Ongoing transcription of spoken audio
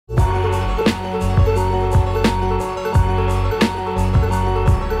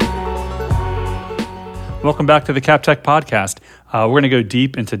Welcome back to the CapTech Podcast. We're going to go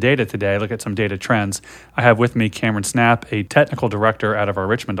deep into data today, look at some data trends. I have with me Cameron Snap, a technical director out of our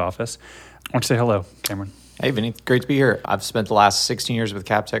Richmond office. Why don't you say hello, Cameron? Hey, Vinny. Great to be here. I've spent the last 16 years with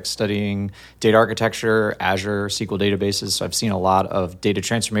CapTech studying data architecture, Azure, SQL databases. So I've seen a lot of data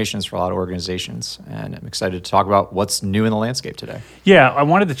transformations for a lot of organizations, and I'm excited to talk about what's new in the landscape today. Yeah, I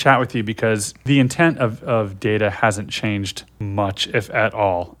wanted to chat with you because the intent of data hasn't changed much, if at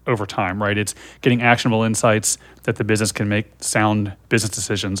all, over time, right? It's getting actionable insights that the business can make sound business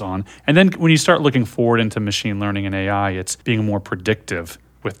decisions on. And then when you start looking forward into machine learning and AI, it's being more predictive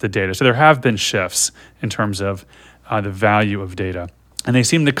with the data. So there have been shifts in terms of the value of data, and they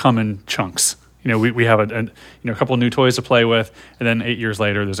seem to come in chunks. We have a couple of new toys to play with, and then 8 years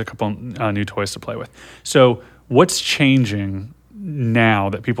later, there's a couple new toys to play with. So what's changing now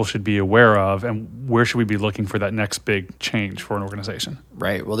that people should be aware of, and where should we be looking for that next big change for an organization?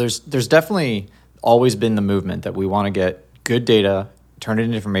 Right. Well, there's definitely always been the movement that we want to get good data, turn it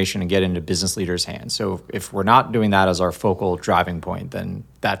into information, and get into business leaders' hands. So if we're not doing that as our focal driving point, then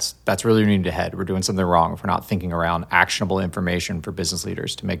that's really where we need to head. We're doing something wrong if we're not thinking around actionable information for business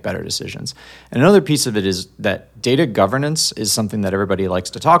leaders to make better decisions. And another piece of it is that data governance is something that everybody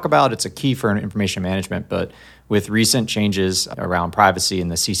likes to talk about. It's a key for information management, but with recent changes around privacy in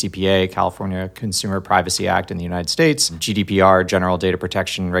the CCPA, California Consumer Privacy Act in the United States, GDPR, General Data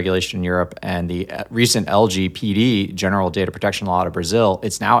Protection Regulation in Europe, and the recent LGPD, General Data Protection Law out of Brazil,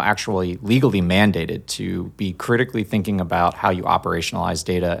 it's now actually legally mandated to be critically thinking about how you operationalize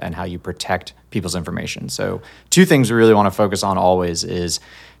data and how you protect people's information. So two things we really want to focus on always is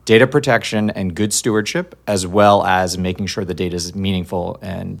data protection and good stewardship, as well as making sure the data is meaningful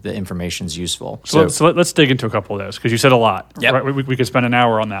and the information is useful. So let's dig into a couple of those, because you said a lot. Yep. Right? We could spend an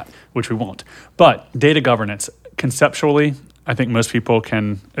hour on that, which we won't. But data governance, conceptually, I think most people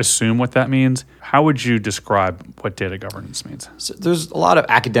can assume what that means. How would you describe what data governance means? So there's a lot of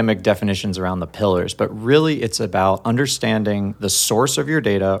academic definitions around the pillars, but really it's about understanding the source of your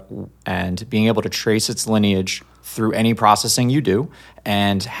data and being able to trace its lineage through any processing you do,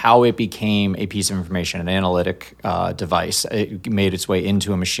 and how it became a piece of information, an analytic device. It made its way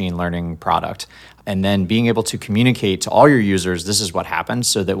into a machine learning product. And then being able to communicate to all your users, this is what happened,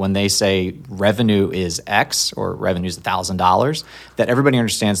 so that when they say revenue is X or revenue is $1,000, that everybody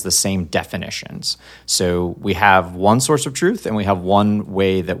understands the same definitions. So we have one source of truth, and we have one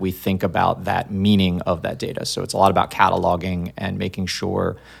way that we think about that meaning of that data. So it's a lot about cataloging and making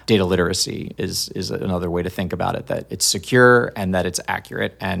sure data literacy is another way to think about it, that it's secure and that it's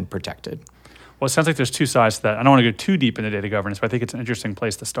accurate and protected. Well, it sounds like there's two sides to that. I don't want to go too deep into data governance, but I think it's an interesting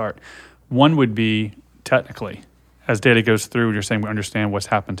place to start. One would be technically, as data goes through, you're saying we understand what's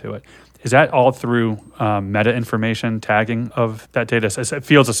happened to it. Is that all through meta information, tagging of that data,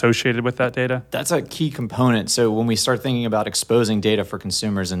 fields associated with that data? That's a key component. So when we start thinking about exposing data for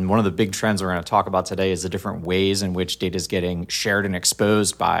consumers, and one of the big trends we're going to talk about today is the different ways in which data is getting shared and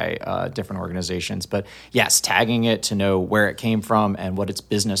exposed by different organizations. But yes, tagging it to know where it came from and what its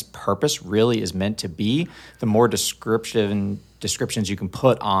business purpose really is meant to be, the more descriptions you can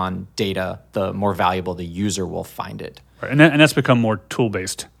put on data, the more valuable the user will find it. Right. And that's become more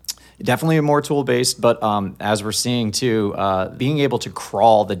tool-based. Definitely more tool-based, but as we're seeing too, being able to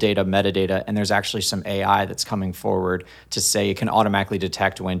crawl the data, metadata, and there's actually some AI that's coming forward to say it can automatically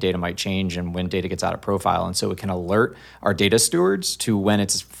detect when data might change and when data gets out of profile. And so it can alert our data stewards to when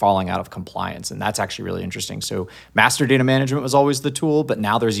it's falling out of compliance. And that's actually really interesting. So master data management was always the tool, but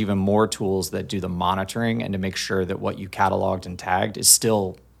now there's even more tools that do the monitoring and to make sure that what you cataloged and tagged is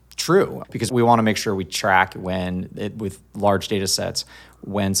still true, because we want to make sure we track with large data sets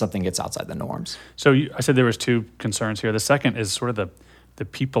when something gets outside the norms. So I said there was two concerns here. The second is sort of the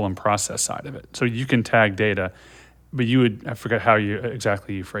people and process side of it. So you can tag data, but I forget how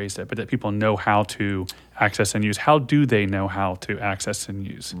you phrased it, but that people know how to access and use. How do they know how to access and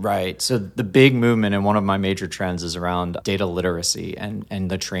use? Right. So the big movement and one of my major trends is around data literacy and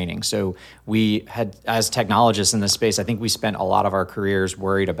the training. So we had, as technologists in this space, I think we spent a lot of our careers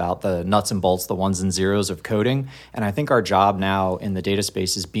worried about the nuts and bolts, the ones and zeros of coding. And I think our job now in the data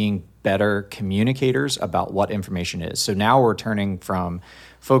space is being better communicators about what information is. So now we're turning from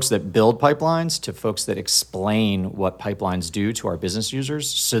folks that build pipelines to folks that explain what pipelines do to our business users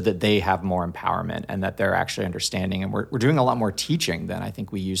so that they have more empowerment and that they're actually understanding. And we're doing a lot more teaching than I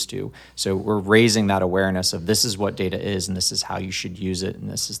think we used to. So we're raising that awareness of this is what data is and this is how you should use it and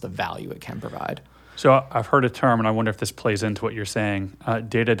this is the value it can provide. So I've heard a term, and I wonder if this plays into what you're saying,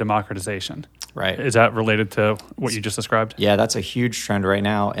 data democratization. Right. Is that related to what you just described? Yeah, that's a huge trend right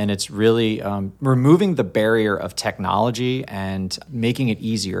now. And it's really removing the barrier of technology and making it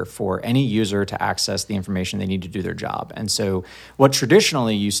easier for any user to access the information they need to do their job. And so what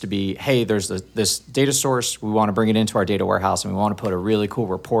traditionally used to be, hey, there's this data source, we want to bring it into our data warehouse and we want to put a really cool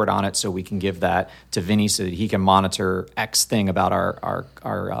report on it so we can give that to Vinny so that he can monitor X thing about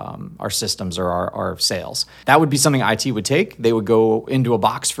our systems or our sales. That would be something IT would take. They would go into a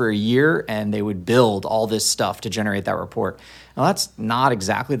box for a year and they would build all this stuff to generate that report. Now, that's not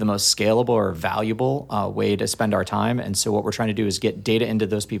exactly the most scalable or valuable way to spend our time. And so what we're trying to do is get data into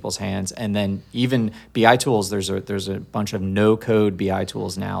those people's hands. And then even BI tools, there's a bunch of no-code BI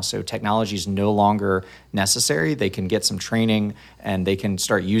tools now. So technology is no longer necessary. They can get some training and they can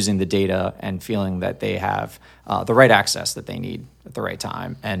start using the data and feeling that they have the right access that they need at the right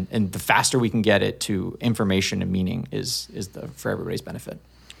time. And the faster we can get it to information and meaning is for everybody's benefit.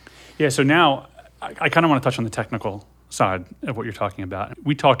 Yeah, so now I kind of want to touch on the technical side of what you're talking about.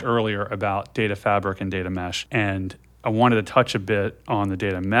 We talked earlier about data fabric and data mesh, and I wanted to touch a bit on the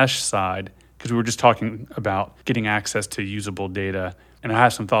data mesh side because we were just talking about getting access to usable data, and I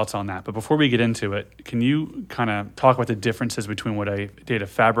have some thoughts on that. But before we get into it, can you kind of talk about the differences between what a data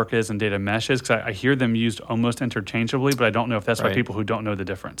fabric is and data mesh is? Because I hear them used almost interchangeably, but I don't know if that's by people who don't know the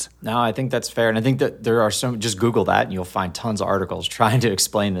difference. No, I think that's fair. And I think that there are just Google that and you'll find tons of articles trying to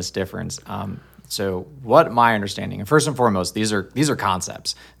explain this difference. So what my understanding, and first and foremost, these are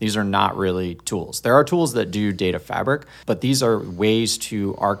concepts. These are not really tools. There are tools that do data fabric, but these are ways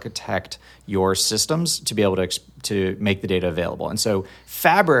to architect your systems to be able to make the data available. And so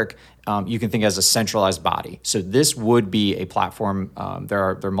fabric, you can think as a centralized body. So this would be a platform.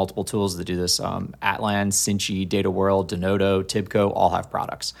 There are multiple tools that do this. Atlan, Cinchi, DataWorld, Denodo, Tibco all have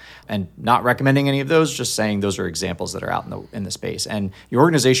products. And not recommending any of those, just saying those are examples that are out in the space. And your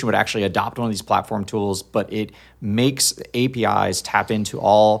organization would actually adopt one of these platform tools, but it makes APIs tap into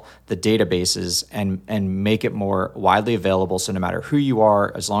all the databases and make it more widely available. So no matter who you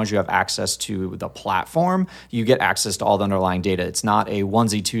are, as long as you have access to the platform, you get access to all the underlying data. It's not a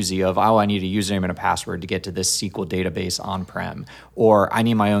onesie twosie of, I need a username and a password to get to this SQL database on-prem, or I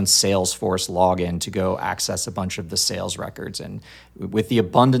need my own Salesforce login to go access a bunch of the sales records. And with the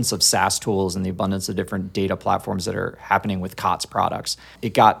abundance of SaaS tools and the abundance of different data platforms that are happening with COTS products,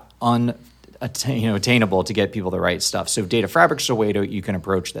 it got attainable to get people the right stuff. So data fabric's a way you can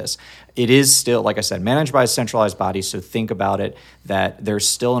approach this. It is still, like I said, managed by a centralized body. So think about it that there's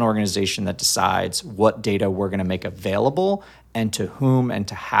still an organization that decides what data we're going to make available and to whom and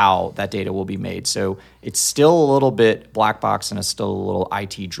to how that data will be made. So it's still a little bit black box and it's still a little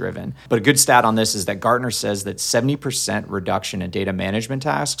IT driven. But a good stat on this is that Gartner says that 70% reduction in data management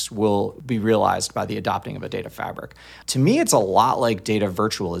tasks will be realized by the adopting of a data fabric. To me, it's a lot like data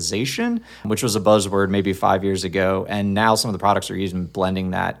virtualization, which was a buzzword maybe 5 years ago. And now some of the products are using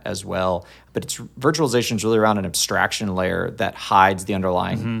blending that as well. But virtualization is really around an abstraction layer that hides the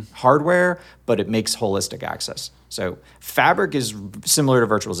underlying hardware, but it makes holistic access. So fabric is similar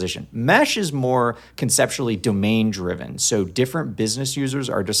to virtualization. Mesh is more conceptually domain driven. So different business users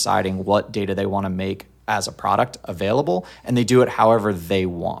are deciding what data they want to make as a product available, and they do it however they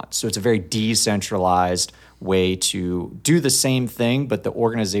want. So it's a very decentralized way to do the same thing, but the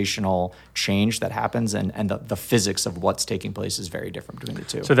organizational change that happens and the physics of what's taking place is very different between the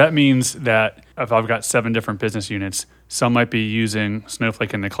two. So that means that if I've got 7 different business units, some might be using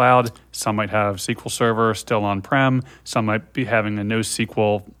Snowflake in the cloud, some might have SQL Server still on-prem, some might be having a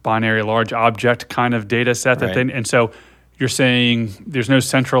NoSQL binary large object kind of data set that and so you're saying there's no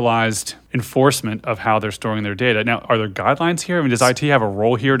centralized enforcement of how they're storing their data. Now, are there guidelines here? I mean, does IT have a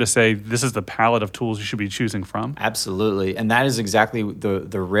role here to say this is the palette of tools you should be choosing from? Absolutely. And that is exactly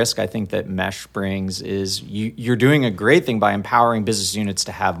the risk I think that Mesh brings is you're doing a great thing by empowering business units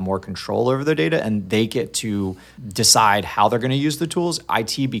to have more control over their data and they get to decide how they're going to use the tools.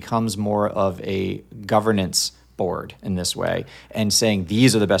 IT becomes more of a governance board in this way and saying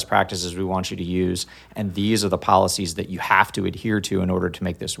these are the best practices we want you to use and these are the policies that you have to adhere to in order to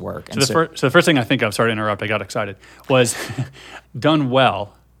make this work. So the first thing I think of, sorry to interrupt, I got excited, was done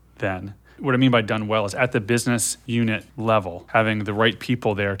well then. What I mean by done well is at the business unit level, having the right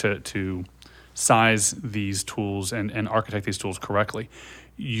people there to size these tools and architect these tools correctly.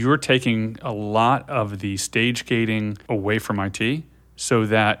 You're taking a lot of the stage gating away from IT so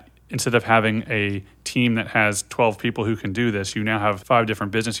that instead of having a team that has 12 people who can do this, you now have 5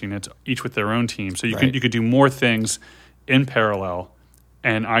 different business units, each with their own team. So you could do more things in parallel,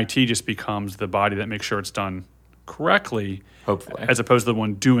 and IT just becomes the body that makes sure it's done correctly, Hopefully. as opposed to the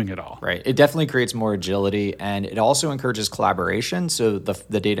one doing it all. Right. It definitely creates more agility, and it also encourages collaboration. So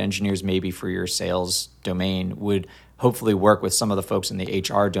the data engineers maybe for your sales domain would hopefully work with some of the folks in the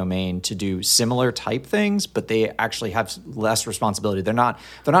HR domain to do similar type things, but they actually have less responsibility. They're not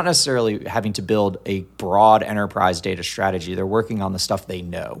necessarily having to build a broad enterprise data strategy. They're working on the stuff they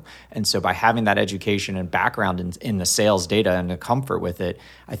know. And so by having that education and background in the sales data and the comfort with it,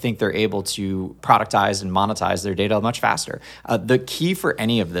 I think they're able to productize and monetize their data much faster. The key for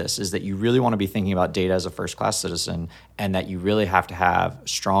any of this is that you really want to be thinking about data as a first-class citizen, and that you really have to have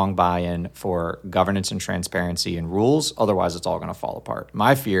strong buy-in for governance and transparency and rules. Otherwise, it's all going to fall apart.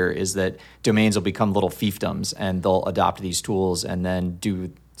 My fear is that domains will become little fiefdoms, and they'll adopt these tools and then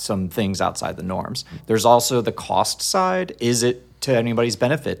do some things outside the norms. There's also the cost side. Is it to anybody's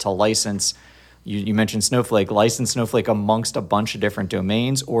benefit to license? You mentioned Snowflake, license Snowflake amongst a bunch of different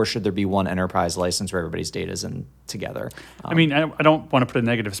domains, or should there be one enterprise license where everybody's data is in together? I mean, I don't want to put a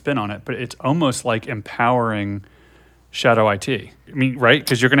negative spin on it, but it's almost like empowering shadow IT. I mean, right?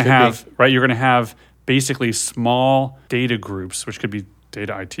 Because you're going to have basically small data groups, which could be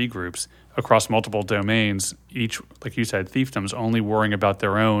data IT groups across multiple domains, each, like you said, fiefdoms, only worrying about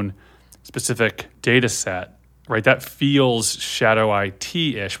their own specific data set, right? That feels shadow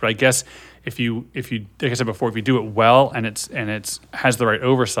IT-ish, but I guess if you, like I said before, if you do it well and it's has the right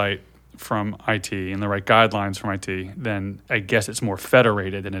oversight from IT and the right guidelines from IT, then I guess it's more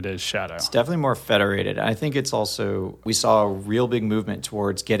federated than it is shadow. It's definitely more federated. I think it's also, we saw a real big movement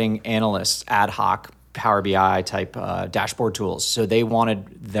towards getting analysts ad hoc Power BI type dashboard tools. So they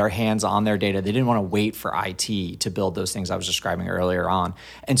wanted their hands on their data. They didn't want to wait for IT to build those things I was describing earlier on.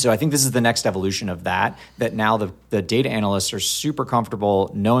 And so I think this is the next evolution of that now the data analysts are super comfortable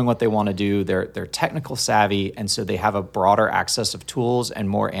knowing what they want to do. They're technical savvy. And so they have a broader access of tools and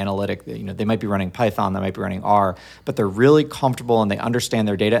more analytic. They might be running Python, they might be running R, but they're really comfortable and they understand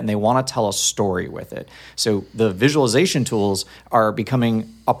their data and they want to tell a story with it. So the visualization tools are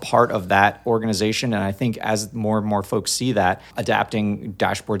becoming a part of that organization. And I think as more and more folks see that, adapting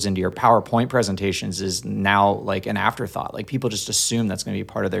dashboards into your PowerPoint presentations is now like an afterthought. Like people just assume that's going to be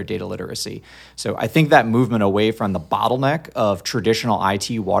part of their data literacy. So I think that movement away from the bottleneck of traditional IT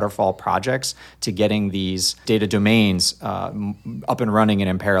waterfall projects to getting these data domains up and running and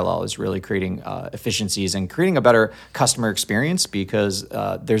in parallel is really creating efficiencies and creating a better customer experience because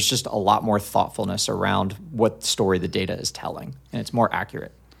there's just a lot more thoughtfulness around what story the data is telling, and it's more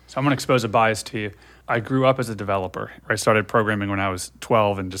accurate. So I'm going to expose a bias to you. I grew up as a developer. I started programming when I was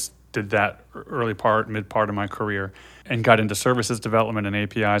 12 and just did that mid part of my career and got into services development and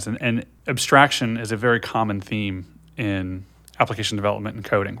APIs. And abstraction is a very common theme in application development and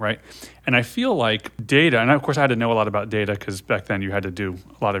coding, right? And I feel like data, and of course I had to know a lot about data because back then you had to do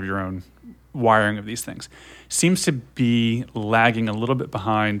a lot of your own wiring of these things, seems to be lagging a little bit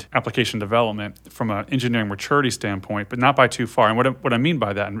behind application development from an engineering maturity standpoint, but not by too far. And what I mean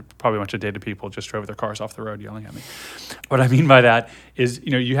by that, and probably a bunch of data people just drove their cars off the road yelling at me. What I mean by that is,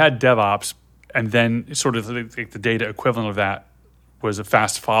 you had DevOps, and then sort of the data equivalent of that was a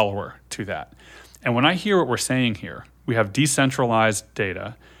fast follower to that. And when I hear what we're saying here, we have decentralized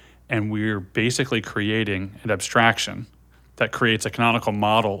data, and we're basically creating an abstraction that creates a canonical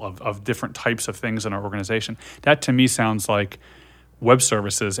model of different types of things in our organization. That to me sounds like web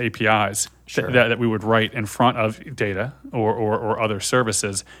services, APIs, Sure. that we would write in front of data or other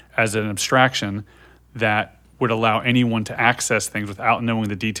services as an abstraction that would allow anyone to access things without knowing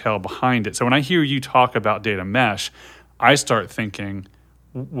the detail behind it. So when I hear you talk about data mesh, I start thinking,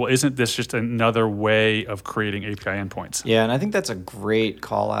 well, isn't this just another way of creating API endpoints? Yeah, and I think that's a great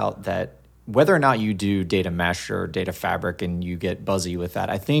call out that whether or not you do data mesh or data fabric and you get buzzy with that,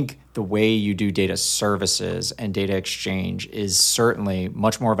 I think the way you do data services and data exchange is certainly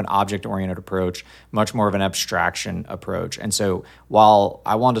much more of an object-oriented approach, much more of an abstraction approach. And so while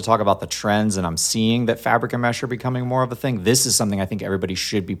I wanted to talk about the trends and I'm seeing that fabric and mesh are becoming more of a thing, this is something I think everybody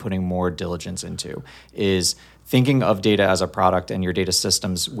should be putting more diligence into, is thinking of data as a product and your data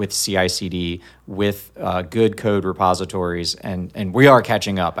systems with CI/CD, with good code repositories, and we are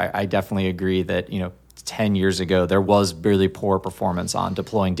catching up. I definitely agree that 10 years ago there was really poor performance on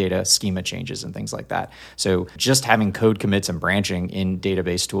deploying data schema changes and things like that. So just having code commits and branching in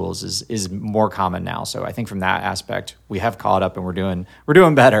database tools is more common now. So I think from that aspect we have caught up and we're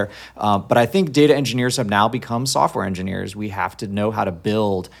doing better. But I think data engineers have now become software engineers. We have to know how to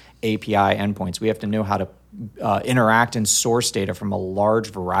build API endpoints. We have to know how to interact and source data from a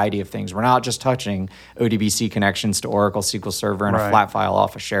large variety of things. We're not just touching ODBC connections to Oracle SQL Server and a flat file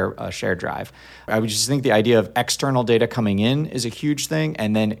off a shared drive. I would just think the idea of external data coming in is a huge thing,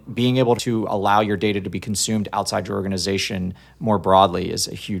 and then being able to allow your data to be consumed outside your organization more broadly is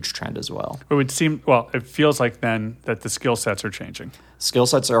a huge trend as well. It feels like then that the skill sets are changing. Skill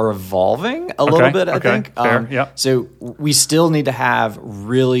sets are evolving a little bit, I think. Fair, So we still need to have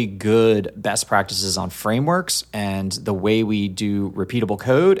really good best practices on frameworks and the way we do repeatable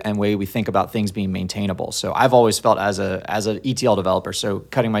code and way we think about things being maintainable. So I've always felt as an ETL developer, so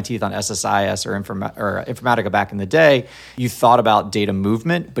cutting my teeth on SSIS or Informatica back in the day, you thought about data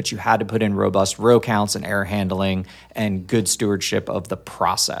movement, but you had to put in robust row counts and error handling and good stewardship of the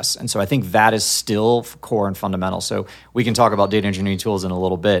process. And so I think that is still core and fundamental. So we can talk about data engineering tools in a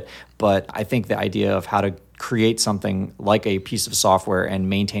little bit, but I think the idea of how to create something like a piece of software and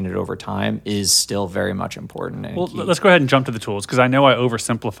maintain it over time is still very much important. And key. Let's go ahead and jump to the tools, because I know I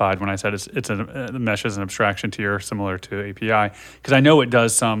oversimplified when I said the mesh is an abstraction tier similar to API, because I know it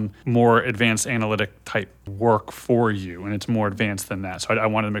does some more advanced analytic type work for you, and it's more advanced than that. So I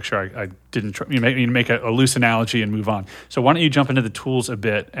wanted to make sure I didn't make a loose analogy and move on. So why don't you jump into the tools a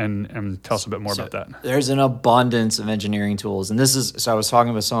bit and tell us a bit more about that? There's an abundance of engineering tools, and I was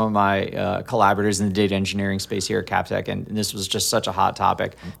talking with some of my collaborators in the data engineering space here at Captech, and this was just such a hot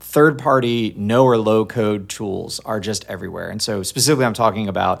topic. Third-party no or low-code tools are just everywhere, and so specifically I'm talking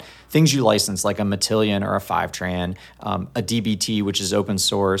about things you license like a Matillion or a Fivetran, a DBT, which is open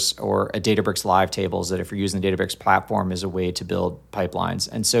source, or a Databricks Live Tables that if you're using the Databricks platform is a way to build pipelines.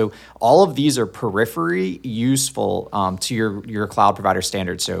 And so all of these are periphery useful to your cloud provider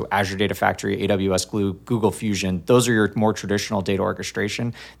standards. So Azure Data Factory, AWS Glue, Google Fusion, those are your more traditional data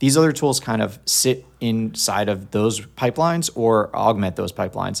orchestration. These other tools kind of sit inside of those pipelines or augment those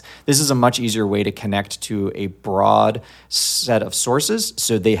pipelines. This is a much easier way to connect to a broad set of sources.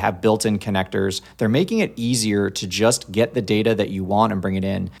 So they have built-in connectors. They're making it easier to just get the data that you want and bring it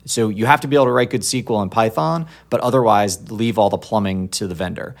in. So you have to be able to write good SQL and Python, but otherwise leave all the plumbing to the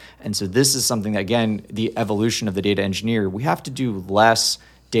vendor. And so this is something that, again, the evolution of the data engineer, we have to do less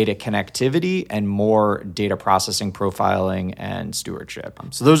data connectivity and more data processing, profiling, and stewardship.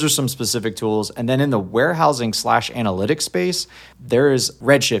 So those are some specific tools. And then in the warehousing/analytics space, there is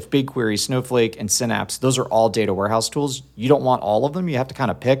Redshift, BigQuery, Snowflake, and Synapse. Those are all data warehouse tools. You don't want all of them. You have to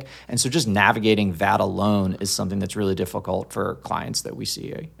kind of pick. And so just navigating that alone is something that's really difficult for clients that we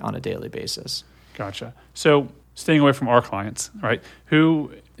see on a daily basis. Gotcha. So staying away from our clients, right?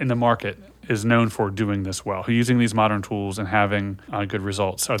 Who in the market is known for doing this well, who using these modern tools and having good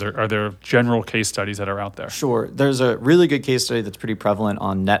results? Are there general case studies that are out there? Sure. There's a really good case study that's pretty prevalent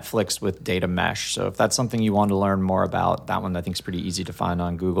on Netflix with data mesh. So if that's something you want to learn more about, that one I think is pretty easy to find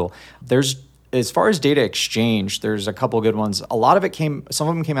on Google. As far as data exchange, there's a couple good ones. Some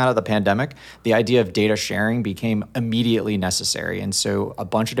of them came out of the pandemic. The idea of data sharing became immediately necessary. And so a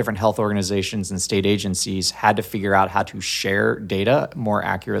bunch of different health organizations and state agencies had to figure out how to share data more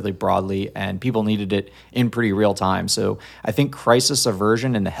accurately, broadly, and people needed it in pretty real time. So I think crisis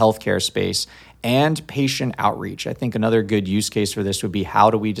aversion in the healthcare space and patient outreach. I think another good use case for this would be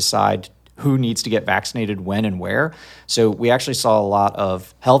how do we decide who needs to get vaccinated when and where. So we actually saw a lot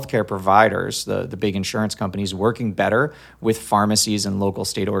of healthcare providers, the big insurance companies, working better with pharmacies and local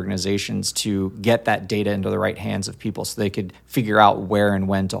state organizations to get that data into the right hands of people so they could figure out where and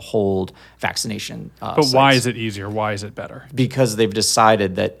when to hold vaccination sites. Why is it easier? Why is it better? Because they've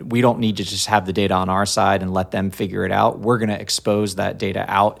decided that we don't need to just have the data on our side and let them figure it out. We're going to expose that data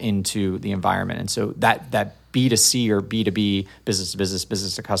out into the environment. And so that B2C or B2B, business to business,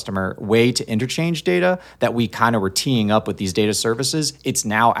 business to customer way to interchange data that we kind of were teeing up with these data services, it's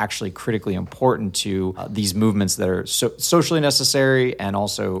now actually critically important to these movements that are socially necessary and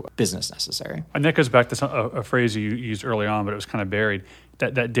also business necessary. And that goes back to a phrase you used early on, but it was kind of buried,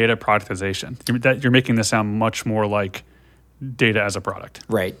 that data productization. You're making this sound much more like data as a product.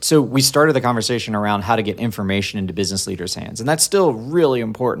 Right. So we started the conversation around how to get information into business leaders' hands. And that's still really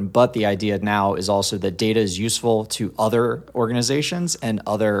important. But the idea now is also that data is useful to other organizations and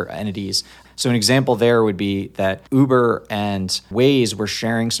other entities. So an example there would be that Uber and Waze were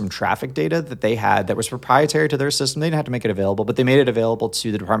sharing some traffic data that they had that was proprietary to their system. They didn't have to make it available, but they made it available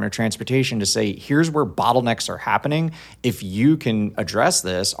to the Department of Transportation to say, here's where bottlenecks are happening. If you can address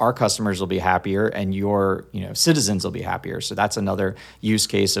this, our customers will be happier and your citizens will be happier. So that's another use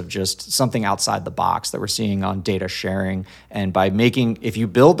case of just something outside the box that we're seeing on data sharing. And by if you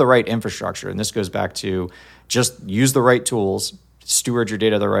build the right infrastructure, and this goes back to just use the right tools, steward your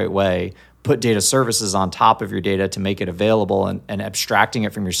data the right way, put data services on top of your data to make it available and abstracting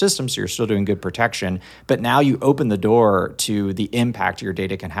it from your system so you're still doing good protection. But now you open the door to the impact your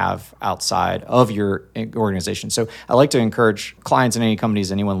data can have outside of your organization. So I like to encourage clients and any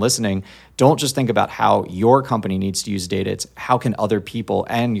companies, anyone listening, don't just think about how your company needs to use data. It's how can other people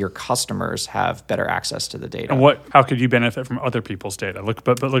and your customers have better access to the data. And how could you benefit from other people's data? Look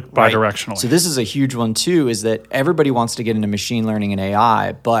bidirectionally. So this is a huge one too, is that everybody wants to get into machine learning and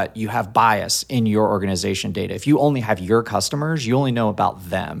AI, but you have bias in your organization data. If you only have your customers, you only know about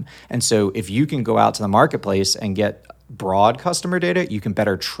them. And so if you can go out to the marketplace and get broad customer data, you can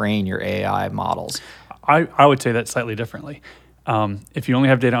better train your AI models. I would say that slightly differently. If you only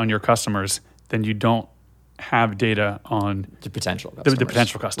have data on your customers, then you don't have data on the potential customers. The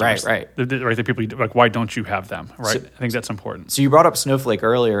potential customers. Right. The people, like, why don't you have them, right? I think that's important. So you brought up Snowflake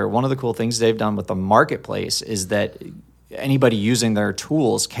earlier. One of the cool things they've done with the marketplace is that anybody using their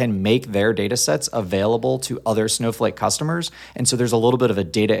tools can make their data sets available to other Snowflake customers. And so there's a little bit of a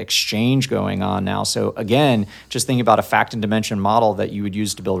data exchange going on now. So again, just thinking about a fact and dimension model that you would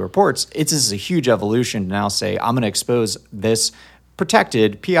use to build reports, it's a huge evolution to now say, I'm going to expose this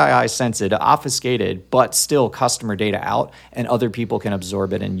protected, PII sensitive, obfuscated, but still customer data out, and other people can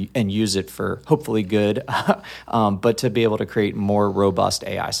absorb it and use it for hopefully good, but to be able to create more robust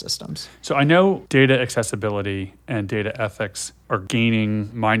AI systems. So I know data accessibility and data ethics are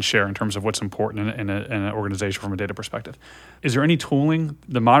gaining mind share in terms of what's important in an organization from a data perspective. Is there any tooling,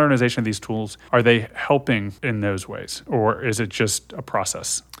 the modernization of these tools, are they helping in those ways, or is it just a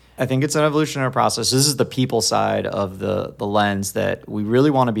process? I think it's an evolutionary process. This is the people side of the lens that we really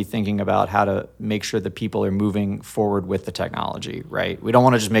want to be thinking about how to make sure that people are moving forward with the technology, right? We don't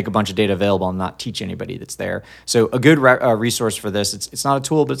want to just make a bunch of data available and not teach anybody that's there. So a good resource for this, it's not a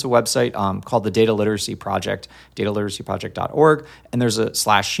tool, but it's a website called the Data Literacy Project, dataliteracyproject.org. And there's a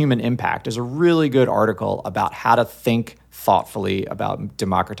 /human impact. There's a really good article about how to think thoughtfully about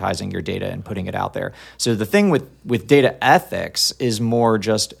democratizing your data and putting it out there. So the thing with data ethics is more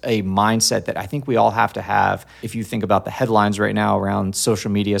just a mindset that I think we all have to have. If you think about the headlines right now around social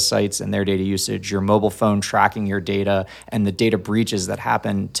media sites and their data usage, your mobile phone tracking your data, and the data breaches that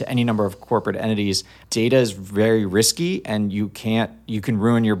happen to any number of corporate entities, data is very risky, and you can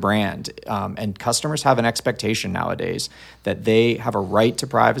ruin your brand. And customers have an expectation nowadays that they have a right to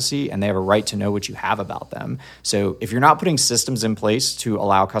privacy and they have a right to know what you have about them. So if you're not putting systems in place to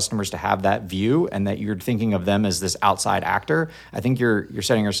allow customers to have that view and that you're thinking of them as this outside actor, I think you're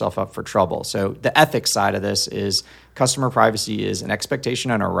setting yourself up for trouble. So the ethics side of this is customer privacy is an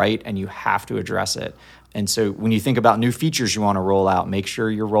expectation and a right, and you have to address it. And so when you think about new features you want to roll out, make sure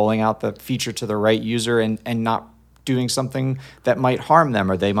you're rolling out the feature to the right user and not doing something that might harm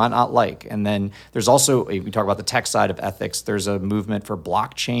them or they might not like. And then there's also, we talk about the tech side of ethics, there's a movement for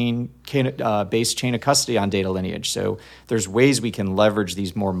blockchain-based chain of custody on data lineage. So there's ways we can leverage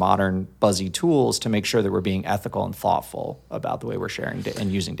these more modern, buzzy tools to make sure that we're being ethical and thoughtful about the way we're sharing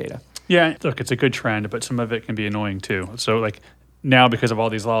and using data. Yeah, look, it's a good trend, but some of it can be annoying too. So like now, because of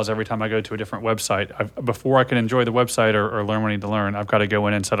all these laws, every time I go to a different website, before I can enjoy the website or learn what I need to learn, I've got to go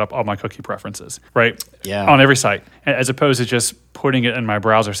in and set up all my cookie preferences, right? Yeah. On every site, as opposed to just putting it in my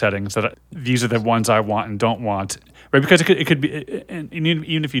browser settings that these are the ones I want and don't want, right? Because it could be, and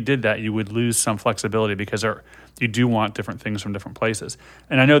even if you did that, you would lose some flexibility because you do want different things from different places.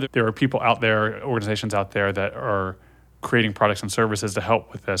 And I know that there are people out there, organizations out there that are creating products and services to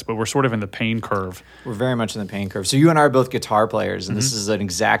help with this, but we're sort of in the pain curve. We're very much in the pain curve. So you and I are both guitar players, and this is an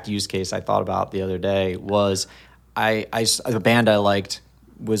exact use case I thought about the other day. Was the band I liked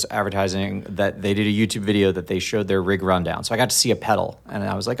was advertising that they did a YouTube video that they showed their rig rundown. So I got to see a pedal, and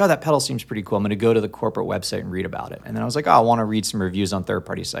I was like, oh, that pedal seems pretty cool. I'm going to go to the corporate website and read about it. And then I was like, oh, I want to read some reviews on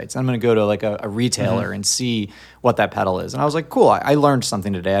third-party sites. And I'm going to go to like a retailer and see what that pedal is. And I was like, cool, I learned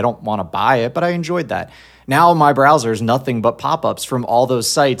something today. I don't want to buy it, but I enjoyed that. Now my browser is nothing but pop-ups from all those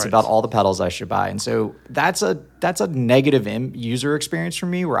sites about all the pedals I should buy. And so that's a negative user experience for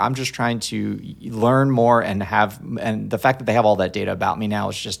me, where I'm just trying to learn more and the fact that they have all that data about me now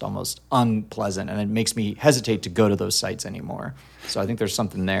is just almost unpleasant, and it makes me hesitate to go to those sites anymore. So I think there's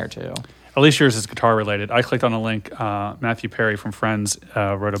something there too. At least yours is guitar related. I clicked on a link. Matthew Perry from Friends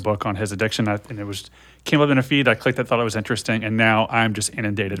wrote a book on his addiction, and it came up in a feed. I clicked it, thought it was interesting, and now I'm just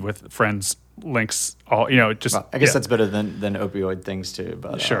inundated with Friends links. I guess that's better than opioid things too.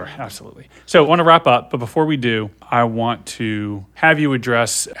 But sure, absolutely. So I want to wrap up, but before we do, I want to have you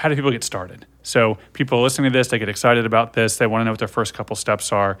address, how do people get started? So people listening to this, they get excited about this. They want to know what their first couple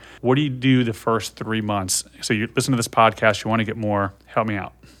steps are. What do you do the first 3 months? So you listen to this podcast, you want to get more, help me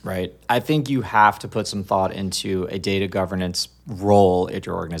out. Right. I think you have to put some thought into a data governance role at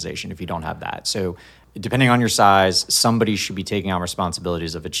your organization if you don't have that. So depending on your size, somebody should be taking on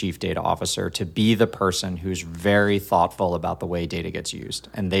responsibilities of a chief data officer to be the person who's very thoughtful about the way data gets used.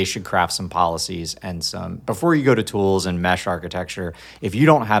 And they should craft some policies and before you go to tools and mesh architecture, if you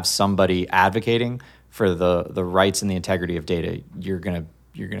don't have somebody advocating for the rights and the integrity of data, you're going to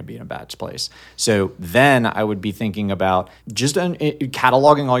be in a bad place. So then I would be thinking about just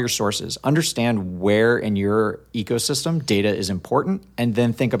cataloging all your sources, understand where in your ecosystem data is important, and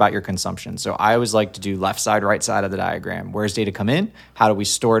then think about your consumption. So I always like to do left side, right side of the diagram. Where's data come in? How do we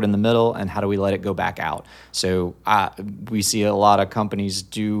store it in the middle? And how do we let it go back out? So we see a lot of companies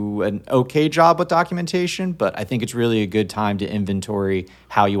do an okay job with documentation, but I think it's really a good time to inventory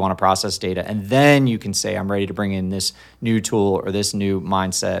how you want to process data. And then you can say, I'm ready to bring in this new tool or this new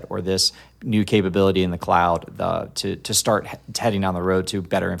mindset or this new capability in the cloud to start heading down the road to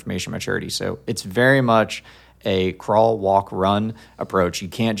better information maturity. So it's very much a crawl, walk, run approach. You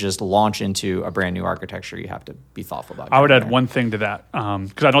can't just launch into a brand new architecture. You have to be thoughtful about it. I would add one thing to that,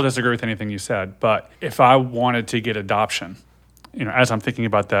 because I don't disagree with anything you said, but if I wanted to get adoption, as I'm thinking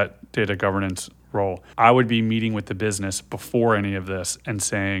about that data governance role, I would be meeting with the business before any of this and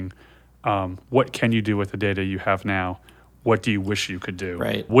saying, what can you do with the data you have now? What do you wish you could do?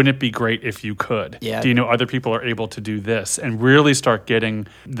 Right. Wouldn't it be great if you could? Yeah. Do you know other people are able to do this? And really start getting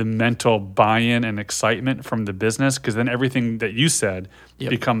the mental buy-in and excitement from the business, because then everything that you said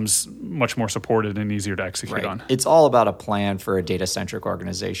becomes much more supported and easier to execute on. It's all about a plan for a data-centric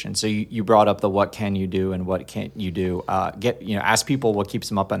organization. So you brought up the what can you do and what can't you do. Ask people what keeps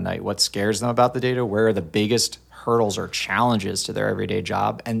them up at night, what scares them about the data, where are the biggest hurdles or challenges to their everyday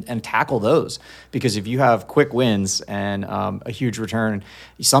job, and tackle those. Because if you have quick wins and a huge return,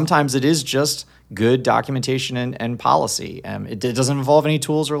 sometimes it is just good documentation and policy. It doesn't involve any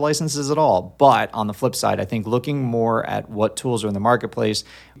tools or licenses at all. But on the flip side, I think looking more at what tools are in the marketplace,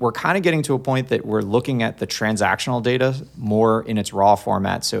 we're kind of getting to a point that we're looking at the transactional data more in its raw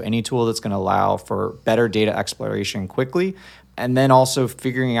format. So any tool that's going to allow for better data exploration quickly, and then also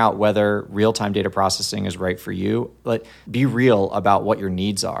figuring out whether real-time data processing is right for you. But be real about what your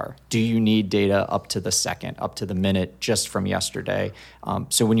needs are. Do you need data up to the second, up to the minute, just from yesterday?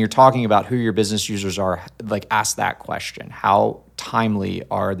 So when you're talking about who your business users are, ask that question. How timely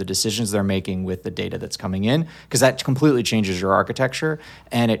are the decisions they're making with the data that's coming in? Because that completely changes your architecture,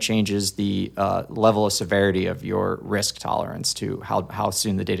 and it changes the level of severity of your risk tolerance to how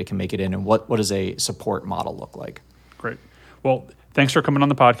soon the data can make it in, and what does a support model look like. Great. Well, thanks for coming on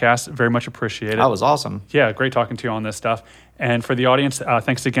the podcast. Very much appreciate it. That was awesome. Yeah, great talking to you on this stuff. And for the audience,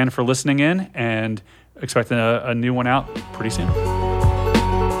 thanks again for listening in, and expecting a new one out pretty soon.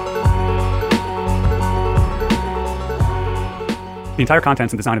 The entire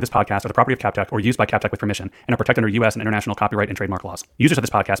contents and design of this podcast are the property of Captech or used by Captech with permission and are protected under U.S. and international copyright and trademark laws. Users of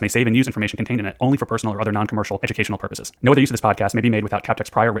this podcast may save and use information contained in it only for personal or other non-commercial educational purposes. No other use of this podcast may be made without Captech's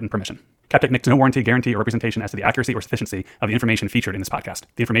prior written permission. Captech makes no warranty, guarantee, or representation as to the accuracy or sufficiency of the information featured in this podcast.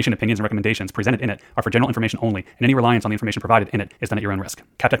 The information, opinions, and recommendations presented in it are for general information only, and any reliance on the information provided in it is done at your own risk.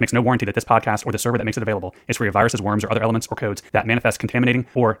 Captech makes no warranty that this podcast or the server that makes it available is free of viruses, worms, or other elements or codes that manifest contaminating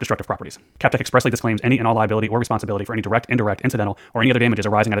or destructive properties. Captech expressly disclaims any and all liability or responsibility for any direct, indirect, incidental, or any other damages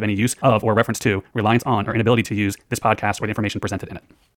arising out of any use of or reference to, reliance on, or inability to use this podcast or the information presented in it.